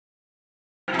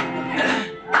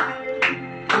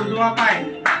पाय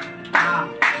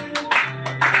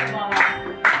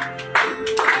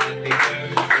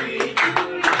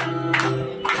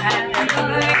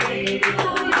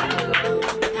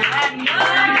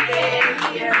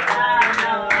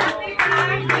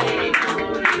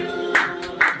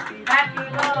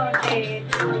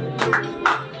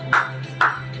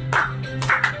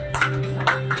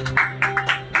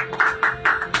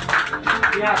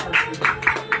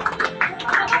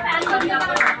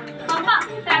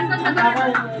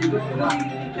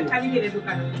खाली गेले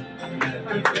दुकानात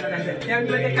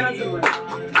करा सुरुवात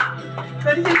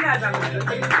तरी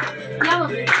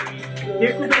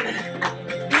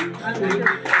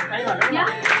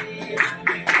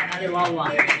अरे वा वा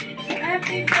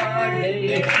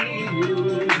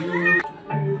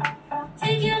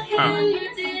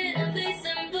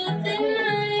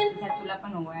तुला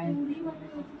पण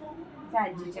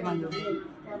आजीच्या मागे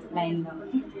लाईन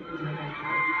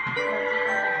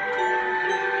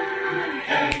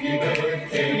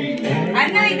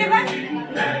Arnav इथे बघ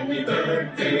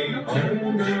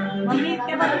मम्मी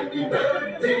इथे बघ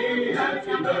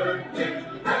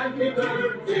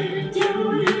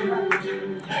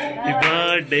Happy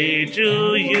birthday to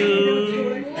you.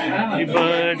 Happy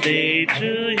birthday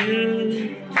to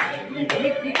you.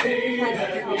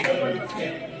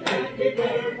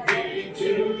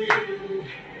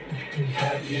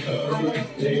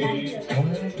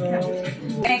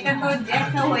 एका तो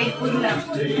जैसा होई पूर्ण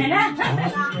है ना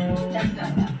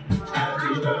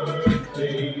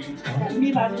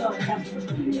मी बाजू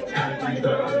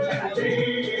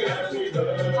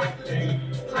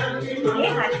ये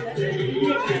हात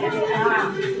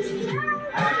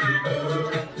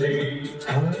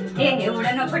ये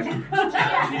एवढं नको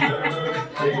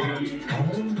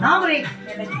हा ब्रेक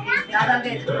दादा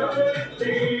दे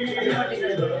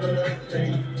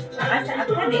अच्छा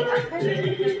अक्का दे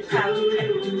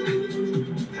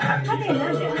अक्का दे ना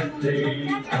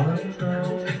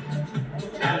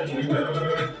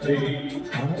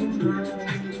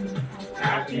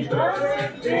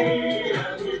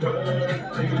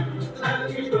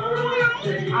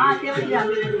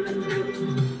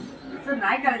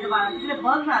नाही करायचं बाळा तिकडे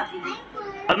बघ ना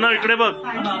अर्णव इकडे बघ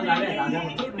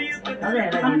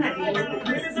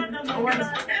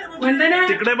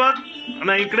तिकडे बघ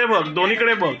नाही इकडे बघ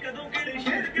दोन्हीकडे बघ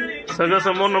सगळं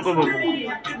समोर नको बघू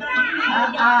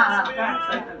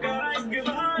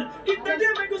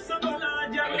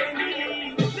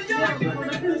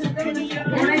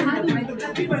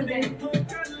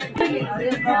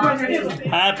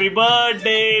हॅपी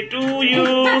बर्थडे टू यू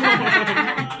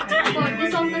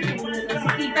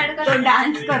तो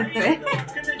डान्स करतोय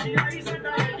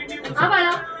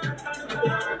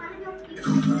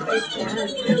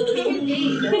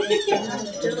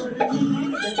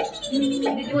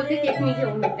केक मी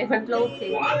घेऊन येते म्हटलं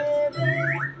ओके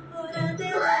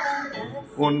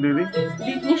कोण दीदी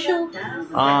निशू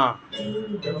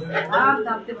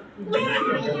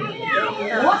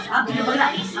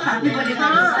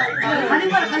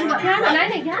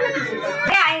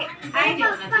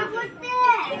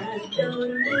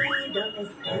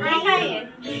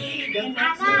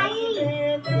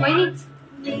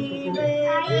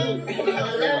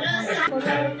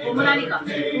म्हणाली का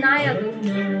नाही अजून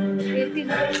येतील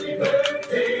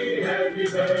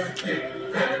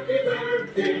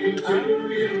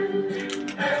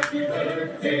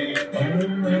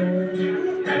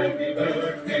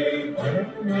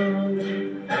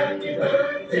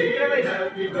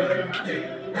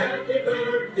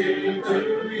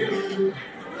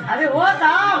अरे हो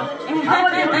थांब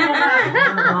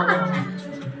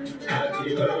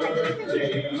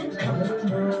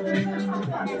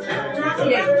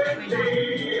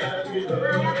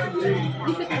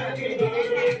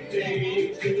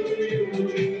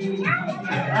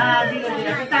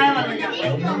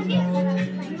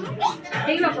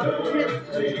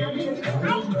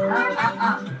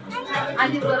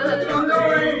आधी बरोबर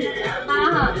हा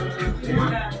हा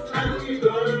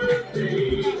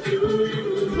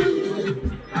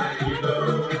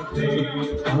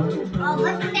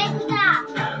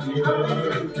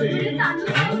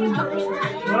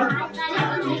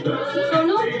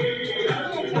सोनू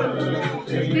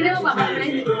फिरे वो बाबा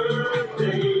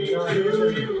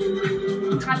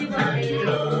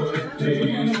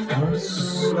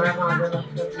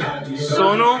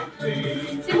सोनू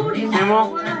सिमो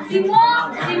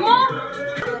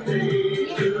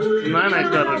नाही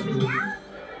करत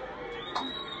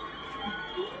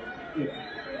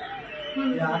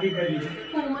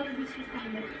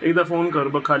एकदा फोन कर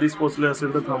बघ खालीच पोचले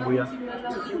असेल तर थांबूया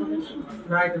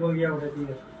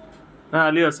नाही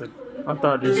आली असेल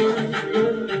आता आली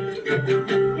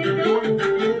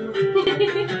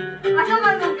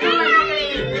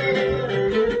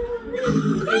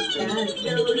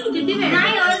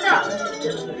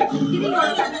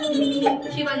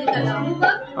शिवाजी तलाव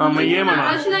बघ. हा मग ये म्हणा.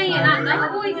 रश नाहीये ना आता.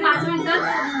 हो एक 5 मिनिटात.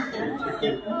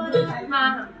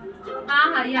 हा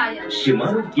हाँ या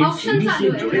शिमारू की सीडी से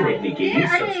जुड़े रहने के लिए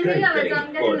सब्सक्राइब करें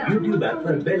और YouTube ऐप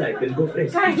पर बेल आइकन को प्रेस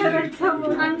कीजिए।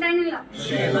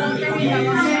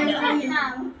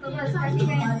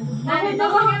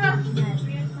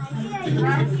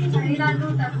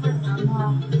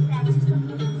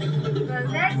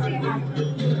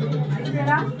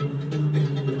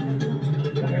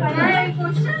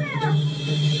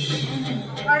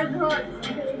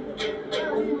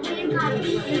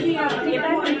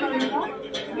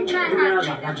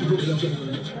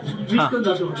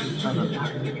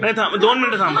 नाही थांब 2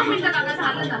 मिनिटं थांबा.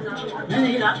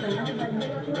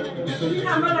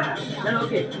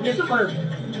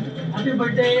 Happy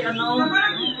birthday Arnav.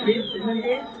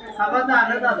 म्हणजे साबाचा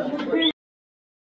आनंद झाला.